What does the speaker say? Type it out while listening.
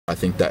I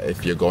think that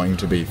if you're going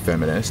to be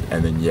feminist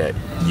and then yet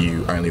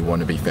you only want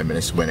to be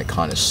feminist when it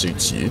kind of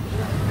suits you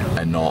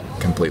and not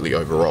completely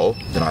overall,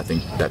 then I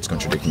think that's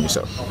contradicting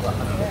yourself.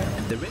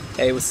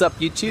 Hey, what's up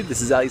YouTube?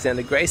 This is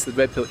Alexander Grace with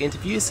Red Pill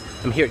Interviews.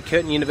 I'm here at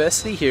Curtin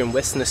University here in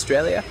Western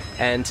Australia,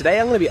 and today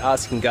I'm going to be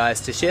asking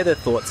guys to share their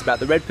thoughts about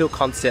the Red Pill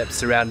concept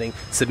surrounding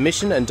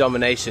submission and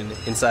domination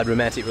inside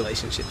romantic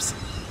relationships.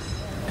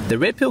 The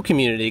Red Pill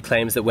community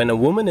claims that when a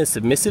woman is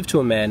submissive to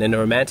a man in a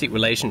romantic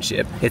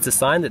relationship, it's a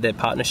sign that their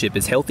partnership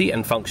is healthy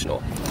and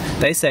functional.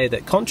 They say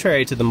that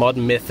contrary to the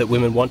modern myth that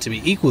women want to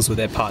be equals with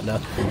their partner,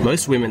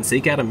 most women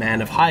seek out a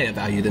man of higher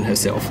value than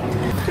herself.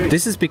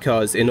 This is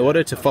because in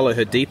order to follow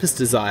her deepest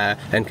desire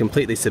and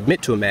completely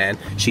submit to a man,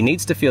 she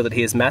needs to feel that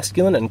he is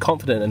masculine and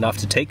confident enough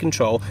to take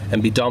control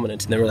and be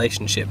dominant in the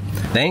relationship.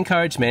 They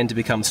encourage men to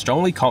become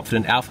strongly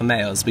confident alpha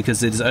males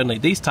because it is only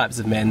these types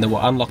of men that will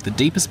unlock the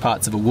deepest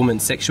parts of a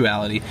woman's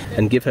sexuality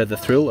and give her the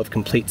thrill of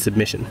complete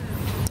submission.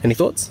 Any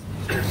thoughts?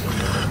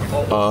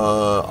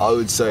 I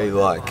would say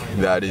like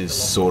that is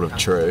sort of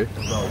true.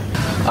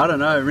 I don't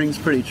know, it rings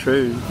pretty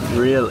true,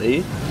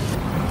 really.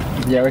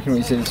 Yeah, I reckon what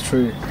you said is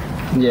true.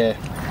 Yeah,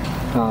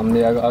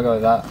 I'll go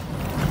with that.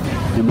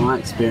 In my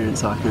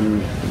experience, I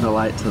can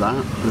relate to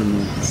that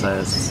and say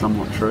it's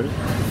somewhat true.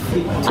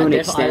 To an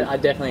extent. I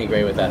definitely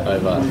agree with that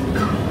over,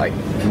 like,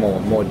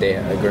 more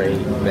agree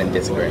than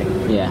disagree.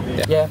 Yeah.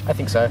 Yeah, I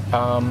think so.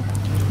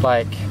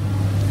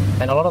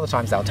 And a lot of the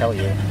times they'll tell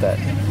you that,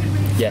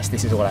 yes,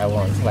 this is what I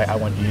want. Like, I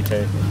want you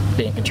to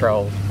be in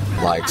control.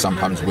 Like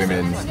sometimes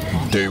women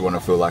do want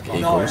to feel like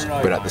equals,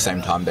 but at the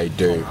same time they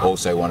do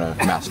also want a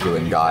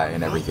masculine guy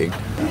and everything.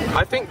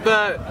 I think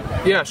that,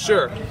 yeah,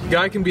 sure,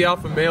 guy can be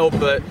alpha male,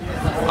 but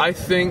I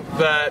think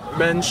that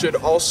men should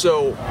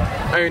also,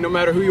 I mean, no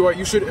matter who you are,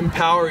 you should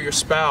empower your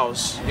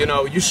spouse. You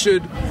know, you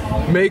should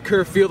make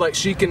her feel like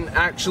she can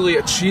actually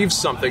achieve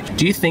something.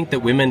 Do you think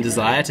that women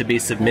desire to be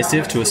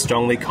submissive to a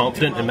strongly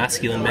confident and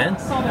masculine man?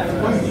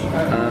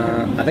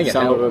 I think it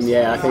Some helps. of them,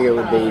 yeah, I think it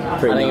would be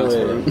pretty nice. I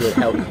think it would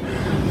help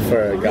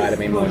for a guy to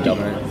be more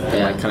dominant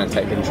and like, kind of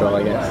take control,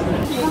 I guess.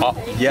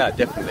 Yeah,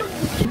 definitely.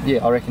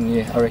 Yeah, I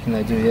reckon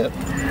they do, yeah.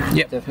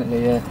 Yep.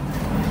 Definitely, yeah.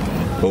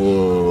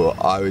 Oh,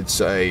 I would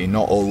say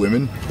not all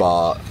women,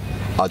 but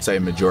I'd say a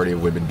majority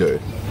of women do.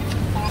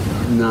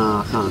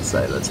 No, I can't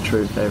say that's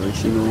true for every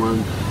single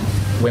one.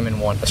 Women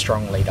want a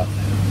strong leader.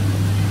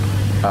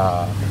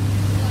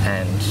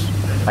 And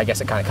I guess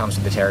it kind of comes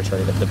with the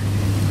territory that the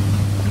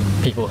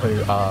people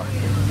who are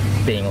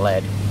being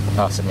led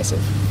are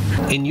submissive.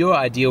 In your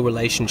ideal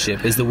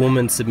relationship, is the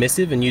woman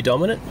submissive and you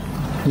dominant?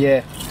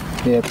 Yeah,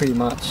 pretty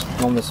much.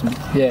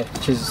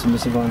 She's a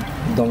submissive one,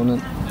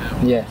 dominant.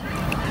 Yeah.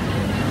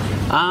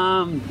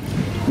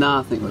 No,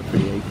 I think we're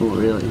pretty equal,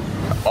 really.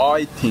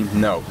 I think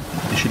no.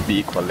 It should be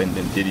equal, and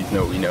then there is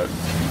no,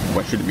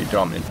 one should be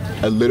dominant.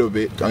 A little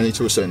bit, only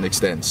to a certain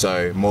extent.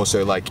 So more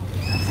so like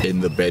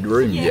in the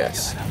bedroom,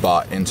 yes.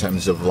 But in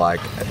terms of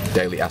like a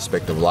daily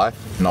aspect of life,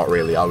 not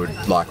really. I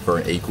would like for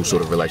an equal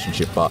sort of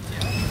relationship, but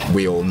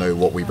we all know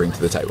what we bring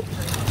to the table.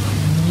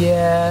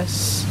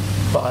 Yes,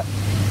 but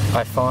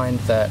I find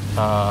that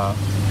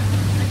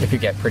it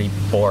could get pretty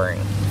boring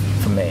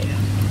for me.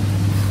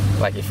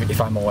 Like if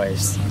I'm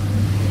always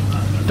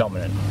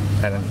dominant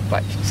and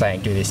like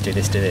saying do this, do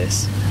this, do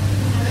this.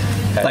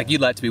 Like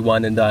you'd like to be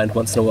wined and dined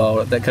once in a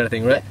while, that kind of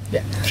thing, right?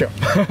 Yeah, sure.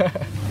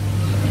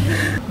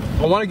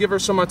 I want to give her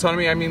some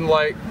autonomy. I mean,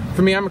 like,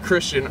 for me, I'm a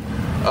Christian.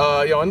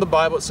 In the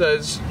Bible it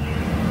says,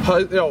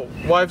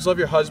 wives, love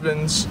your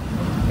husbands,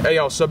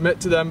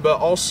 submit to them, but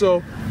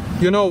also,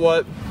 you know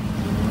what?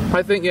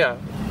 I think, yeah,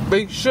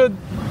 they should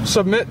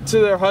submit to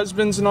their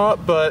husbands and all,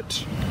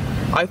 but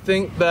I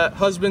think that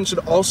husbands should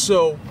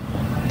also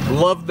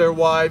love their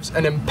wives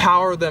and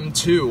empower them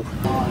too.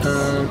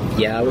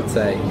 Yeah, I would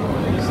say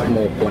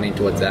more pointing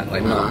towards that,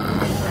 like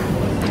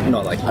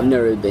not like. I've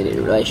never been in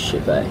a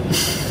relationship,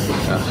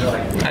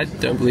 I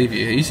don't believe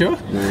you. Are you sure?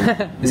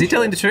 No. Is he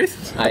telling the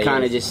truth? I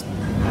kind of just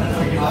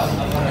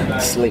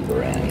sleep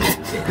around.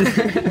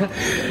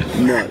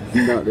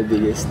 not the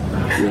biggest,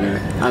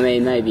 I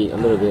mean, maybe a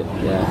little bit,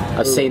 yeah.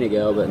 I've seen a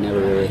girl, but never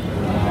really.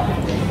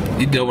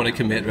 You don't want to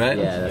commit, right?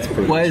 Yeah, that's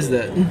pretty Why much is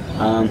that?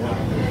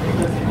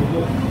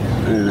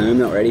 I don't know, I'm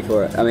not ready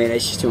for it. I mean,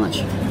 it's just too much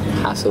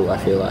hassle, I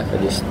feel like.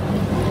 It is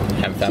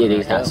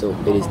hassle.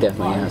 It is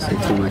definitely hassle.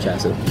 Too much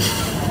hassle.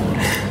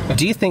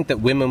 Do you think that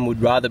women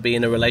would rather be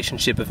in a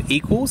relationship of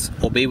equals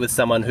or be with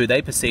someone who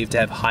they perceive to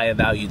have higher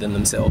value than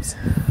themselves?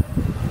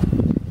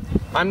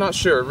 I'm not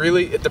sure.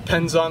 Really, it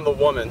depends on the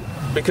woman,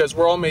 because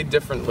we're all made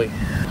differently.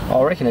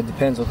 I reckon it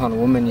depends what kind of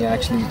woman you're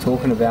actually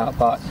talking about,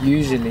 but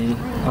usually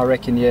I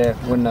reckon, yeah,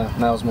 when the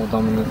male's more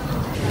dominant.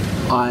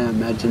 I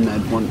imagine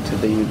they'd want to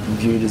be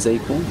viewed as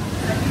equal.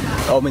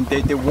 I mean,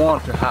 they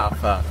want to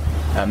have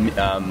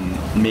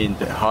men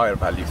the higher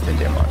values than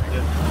them are.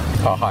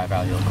 Oh, higher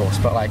value, of course,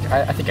 but like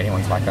I think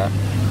anyone's like that.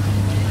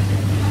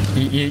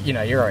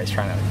 You're always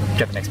trying to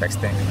get the next best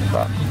thing,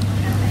 but.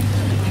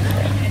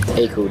 Yeah.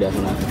 Equal,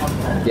 definitely.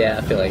 Yeah,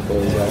 I feel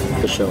equal as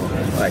well. For sure.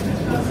 Like,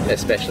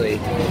 especially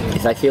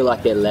if they feel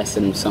like they're less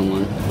than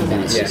someone,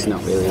 then it's just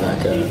not really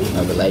like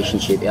a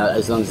relationship.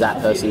 As long as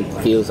that person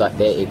feels like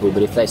they're equal,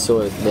 but if they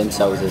saw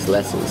themselves as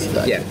lessers,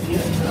 like,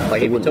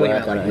 like if we're talking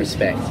work, about like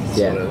respect,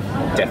 sort of,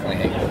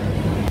 definitely equal.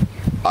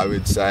 I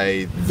would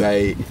say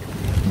they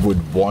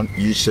would want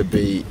you to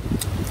be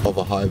of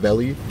a high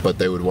value, but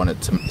they would want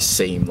it to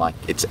seem like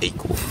it's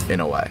equal in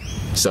a way.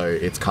 So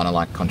it's kind of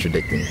like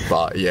contradicting,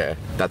 but yeah,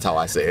 that's how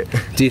I see it.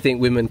 Do you think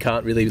women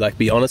can't really like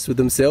be honest with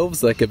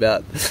themselves, like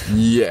about?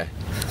 Yeah,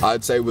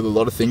 I'd say with a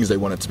lot of things they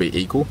want it to be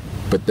equal,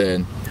 but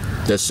then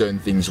there's certain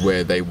things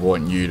where they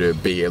want you to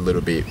be a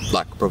little bit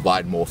like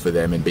provide more for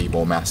them and be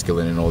more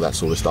masculine and all that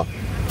sort of stuff.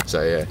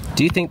 So yeah.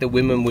 Do you think that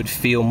women would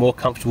feel more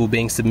comfortable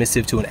being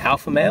submissive to an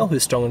alpha male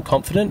who's strong and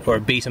confident, or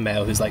a beta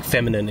male who's like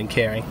feminine and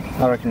caring?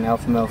 I reckon an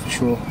alpha male for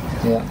sure.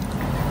 Yeah.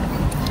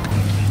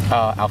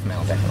 Alpha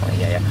male, definitely.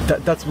 Yeah.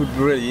 That's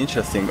really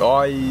interesting.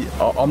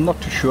 I'm not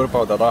too sure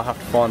about that. I have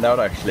to find out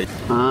actually.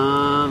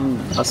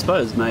 I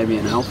suppose maybe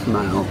an alpha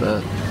male,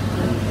 but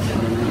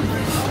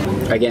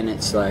again,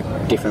 it's like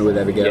different with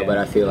every girl. But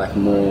I feel like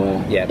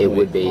more it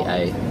would be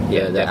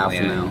the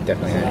alpha male.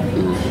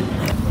 Definitely.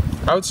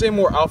 I would say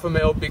more alpha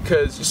male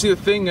because, you see, the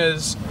thing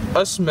is,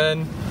 us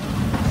men,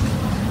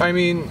 I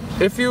mean,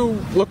 if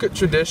you look at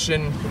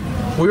tradition,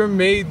 we were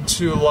made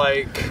to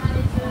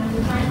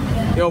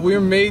we were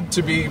made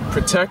to be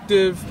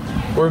protective.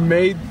 We're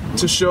made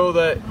to show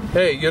that,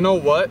 hey, you know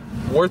what?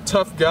 We're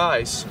tough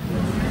guys.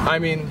 I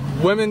mean,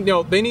 women,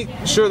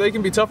 they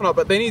can be tough enough,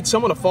 but they need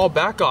someone to fall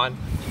back on.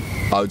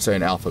 I would say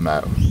an alpha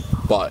male,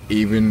 but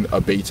even a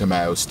beta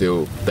male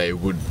still, they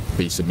would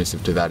be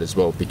submissive to that as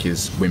well,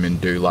 because women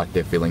do like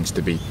their feelings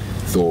to be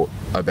thought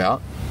about,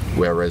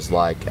 whereas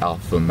like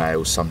alpha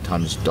males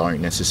sometimes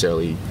don't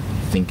necessarily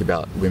think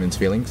about women's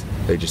feelings.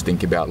 They just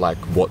think about like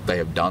what they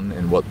have done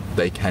and what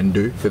they can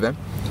do for them.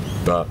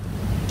 But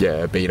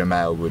yeah, a beta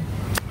male would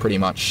pretty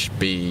much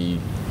be,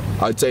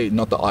 I'd say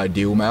not the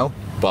ideal male,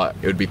 but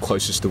it would be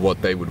closest to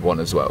what they would want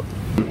as well.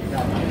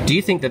 Do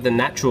you think that the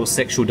natural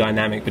sexual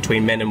dynamic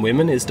between men and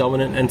women is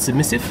dominant and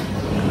submissive?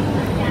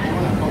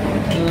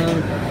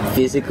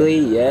 Physically,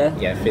 yeah.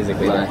 Yeah,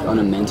 physically. Like on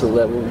a mental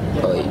level,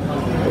 probably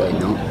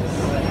not.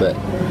 But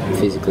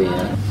physically,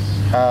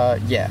 yeah.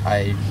 Yeah,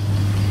 I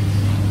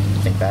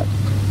think that.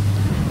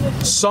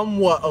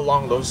 Somewhat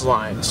along those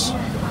lines.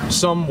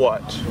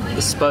 Somewhat. I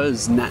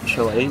suppose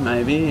naturally,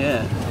 maybe,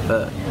 yeah.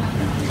 But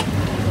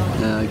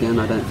again,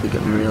 I don't think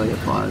it really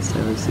applies to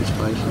every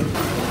situation.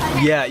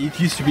 Yeah, it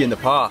used to be in the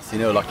past,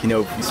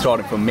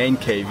 starting from man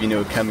cave,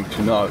 coming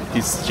to now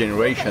this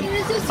generation.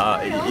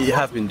 It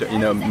has been,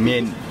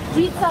 men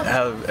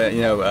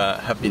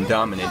have been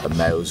dominant. The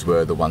males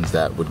were the ones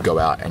that would go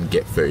out and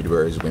get food,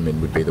 whereas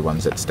women would be the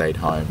ones that stayed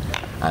home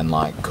and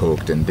like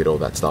cooked and did all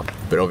that stuff.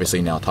 But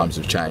obviously now times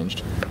have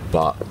changed,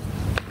 but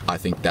I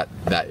think that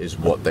is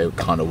what they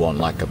kind of want,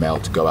 like a male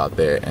to go out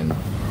there and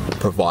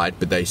provide,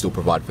 but they still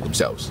provide for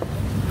themselves.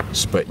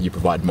 But you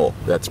provide more.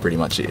 That's pretty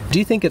much it. Do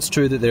you think it's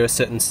true that there are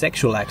certain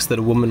sexual acts that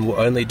a woman will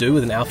only do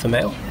with an alpha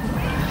male?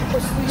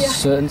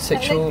 Certain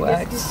sexual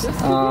acts?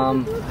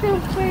 I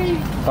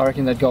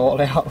reckon they'd go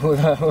all out with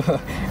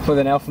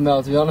an alpha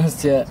male, to be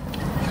honest,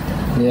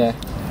 yeah.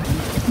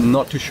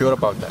 Not too sure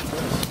about that.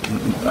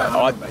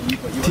 I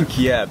think,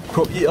 yeah,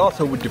 it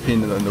also would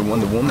depend on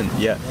the woman,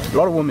 yeah. A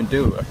lot of women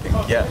do, I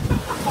think, yeah.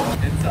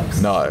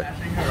 No.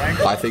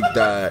 I think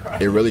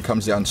that it really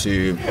comes down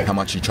to how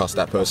much you trust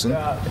that person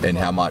and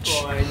how much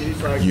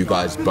you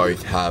guys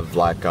both have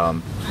like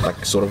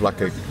sort of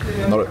like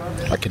not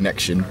a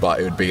connection, but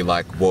it would be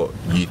like what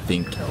you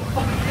think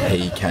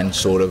he can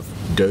sort of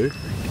do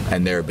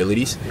and their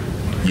abilities.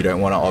 You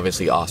don't want to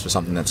obviously ask for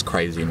something that's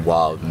crazy and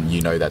wild and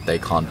you know that they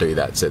can't do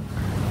that, so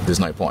there's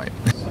no point.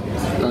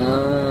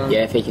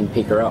 Yeah, if he can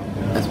pick her up,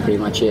 that's pretty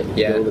much it.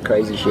 Yeah. All the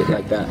crazy shit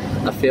like that.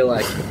 I feel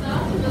like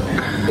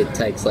it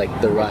takes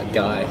like the right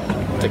guy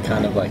to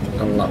kind of like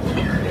unlock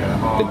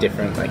the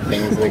different like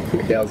things the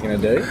girl's gonna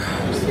do.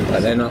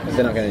 Like they're not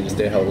gonna just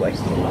do whole like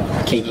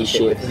kinky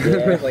shit.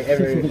 Yeah. like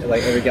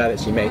every guy that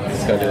she meets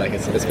is gonna be like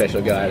a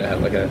special guy to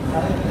have like a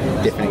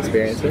different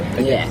experience with.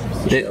 Yeah.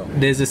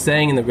 There's a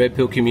saying in the red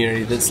pill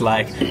community that's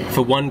like,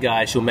 for one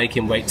guy she'll make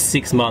him wait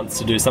 6 months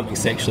to do something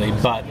sexually,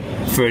 but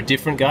for a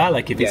different guy,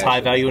 like if he's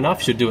high value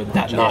enough, she'll do it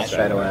that night.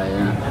 Straight away,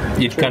 yeah.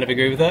 You'd kind of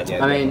agree with that?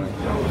 I mean,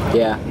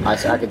 yeah,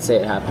 I could see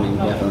it happening,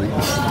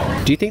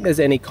 definitely. Do you think there's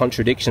any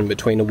contradiction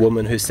between a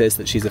woman who says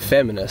that she's a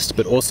feminist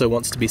but also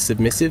wants to be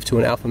submissive to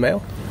an alpha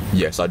male?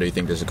 Yes, I do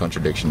think there's a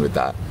contradiction with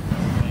that.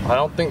 I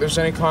don't think there's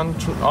any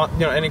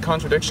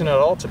contradiction at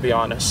all, to be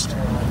honest.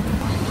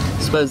 I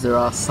suppose there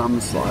are some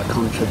slight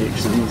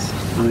contradictions.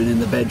 I mean, in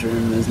the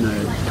bedroom there's no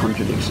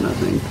contradiction, I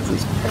think, because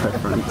it's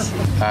preference.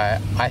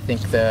 I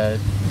think the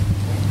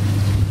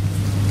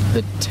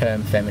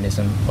term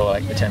feminism, or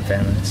like the term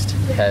feminist,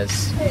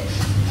 has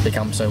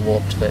become so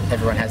warped that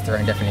everyone has their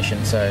own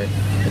definition, so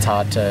it's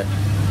hard to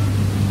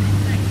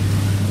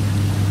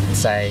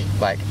say,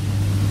 like,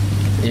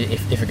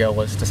 if a girl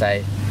was to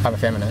say, I'm a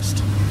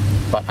feminist,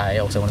 but I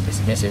also want to be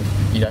submissive.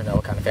 You don't know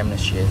what kind of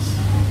feminist she is.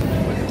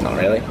 Not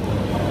really.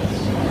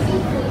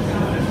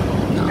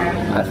 No,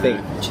 I think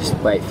just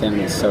wait,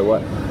 feminist. So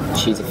what?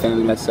 She's a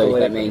feminist, so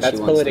that means she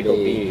wants to be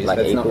views. like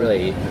That's equal. not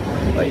really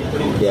like.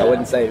 Yeah. I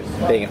wouldn't say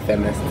being a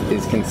feminist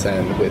is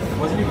concerned with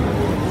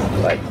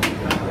like.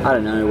 I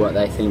don't know what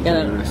they think.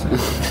 Yeah.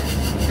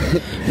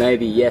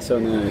 Maybe yes or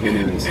no. Who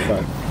knows?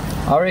 But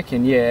I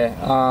reckon,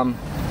 yeah.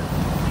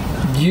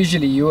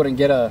 Usually you wouldn't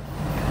get a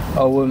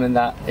woman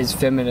that is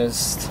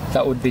feminist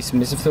that would be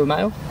submissive to a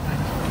male.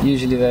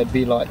 Usually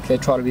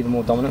they'd try to be the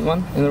more dominant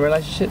one in the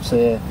relationship, so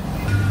yeah.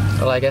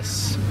 Well, I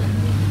guess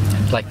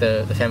like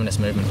the feminist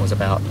movement was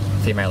about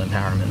female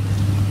empowerment.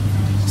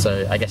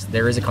 So I guess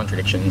there is a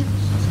contradiction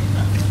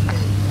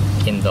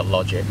in the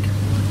logic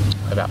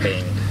about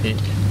being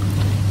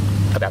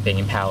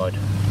empowered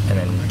and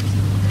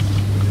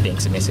then being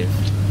submissive.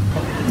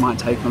 My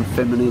take on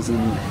feminism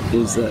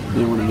is that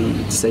you want to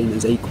be seen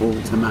as equal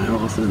to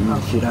males, and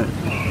if you don't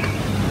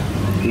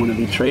want to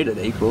be treated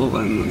equal,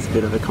 then it's a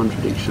bit of a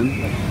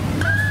contradiction.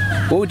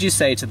 What would you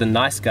say to the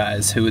nice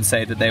guys who would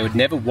say that they would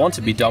never want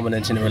to be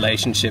dominant in a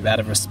relationship out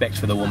of respect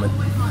for the woman?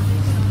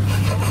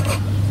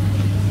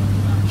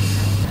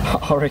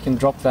 I reckon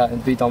drop that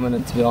and be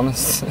dominant, to be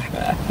honest.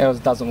 Else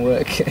it doesn't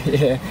work.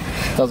 Yeah,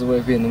 it doesn't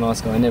work being the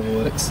nice guy, it never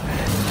works.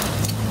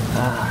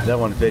 That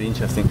one's very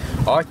interesting.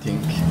 I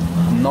think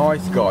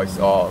nice guys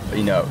are,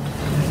 you know,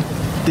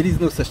 there is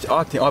no such.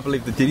 I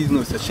believe that there is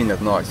no such thing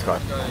as nice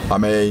guy. I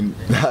mean,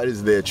 that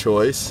is their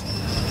choice.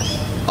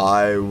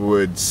 I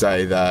would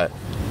say that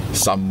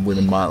some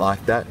women might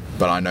like that,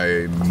 but I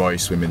know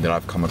most women that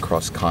I've come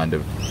across kind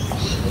of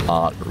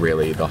aren't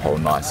really the whole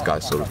nice guy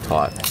sort of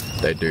type.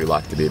 They do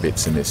like to be a bit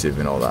submissive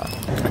and all that.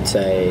 I'd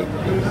say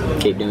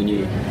keep doing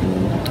you,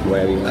 and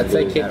whatever you want I'd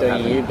to do. say keep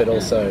doing you, but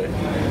also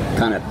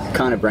kind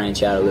of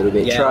branch out a little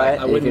bit. yeah, Try it.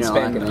 I wouldn't if you don't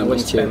spend like it, I wouldn't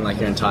just spend chill. like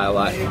your entire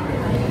life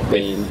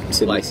being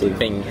like submissive.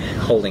 being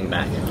holding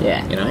back.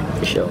 Yeah, you know,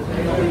 for sure.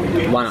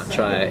 Why not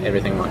try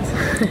everything once?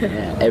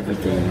 Yeah,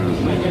 everything.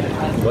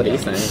 What are you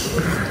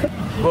saying?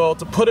 Well,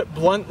 to put it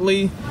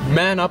bluntly,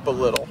 man up a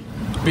little,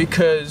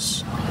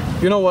 because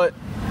you know what,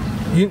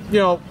 you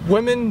know,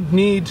 women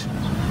need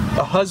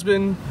a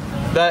husband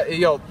that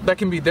that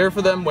can be there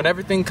for them when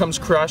everything comes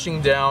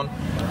crashing down,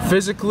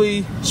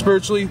 physically,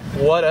 spiritually,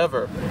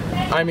 whatever.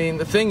 I mean,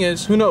 the thing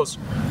is, who knows?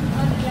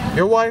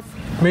 Your wife,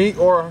 me,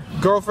 or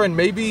girlfriend,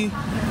 maybe,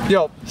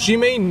 she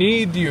may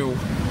need you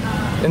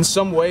in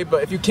some way,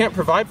 but if you can't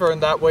provide for her in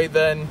that way,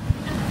 then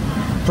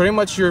pretty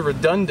much you're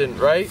redundant,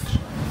 right?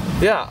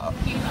 Yeah,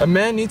 a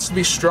man needs to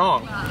be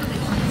strong.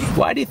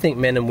 Why do you think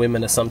men and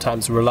women are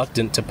sometimes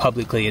reluctant to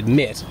publicly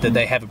admit that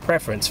they have a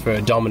preference for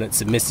a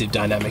dominant-submissive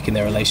dynamic in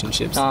their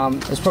relationships?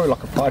 It's probably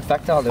like a pride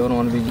factor. They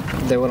wouldn't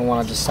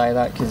want to just say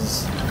that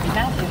because,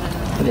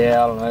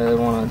 yeah, I don't know, they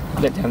want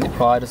to let down their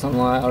pride or something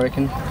like that, I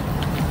reckon.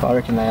 But I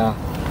reckon they are.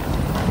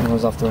 It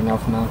was after an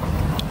alpha male.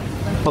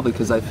 Probably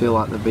because they feel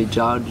like they'll be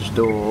judged,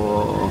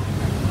 or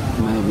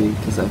maybe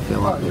because they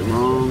feel like they're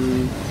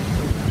wrong.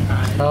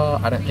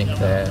 I don't think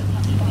they're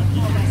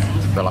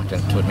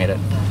reluctant to admit it.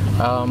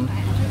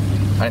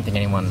 I don't think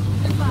anyone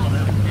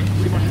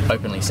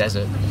openly says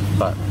it,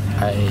 but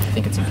I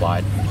think it's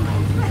implied.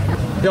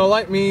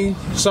 Like me,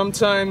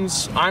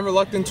 sometimes I'm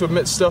reluctant to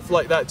admit stuff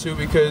like that too,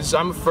 because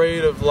I'm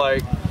afraid of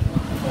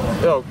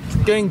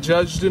getting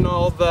judged and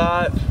all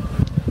that.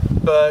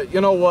 But you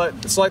know what?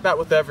 It's like that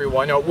with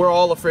everyone. We're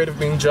all afraid of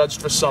being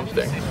judged for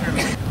something.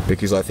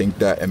 Because I think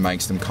that it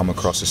makes them come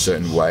across a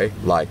certain way,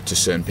 like to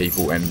certain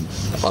people, and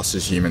us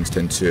as humans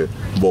tend to,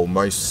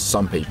 well,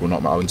 some people,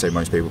 not I wouldn't say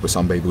most people, but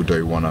some people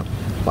do want to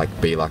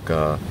be like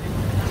a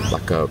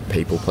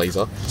people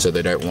pleaser, so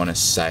they don't want to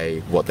say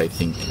what they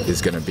think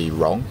is going to be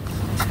wrong.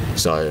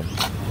 So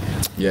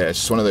yeah, it's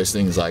just one of those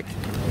things, like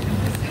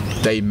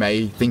they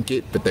may think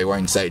it, but they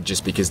won't say it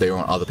just because they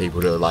want other people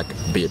to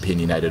be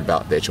opinionated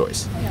about their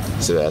choice.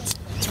 So that's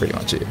pretty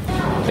much it.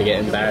 They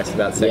get embarrassed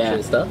about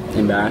sexual stuff?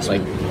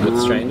 Embarrassment. Like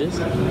with strangers,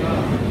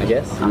 I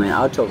guess? I mean,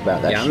 I'll talk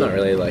about that. Yeah, I'm not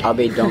really like... I'll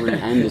be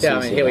dominant and yeah,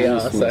 I mean, here we are,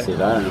 so... I don't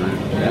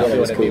know. Yeah, I'll do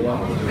whatever you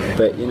want.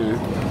 But,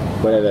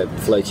 whatever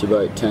floats your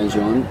boat, turns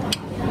you on,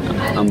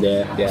 I'm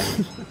there. Yeah.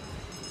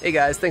 Hey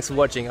guys, thanks for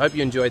watching. I hope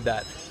you enjoyed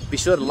that. Be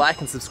sure to like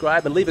and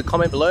subscribe and leave a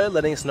comment below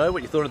letting us know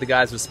what you thought of the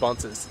guys'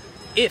 responses.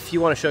 If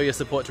you want to show your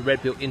support to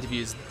Red Pill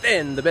Interviews,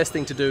 then the best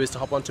thing to do is to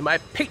hop onto my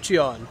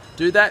Patreon.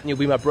 Do that and you'll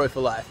be my bro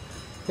for life.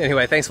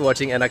 Anyway, thanks for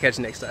watching and I'll catch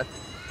you next time.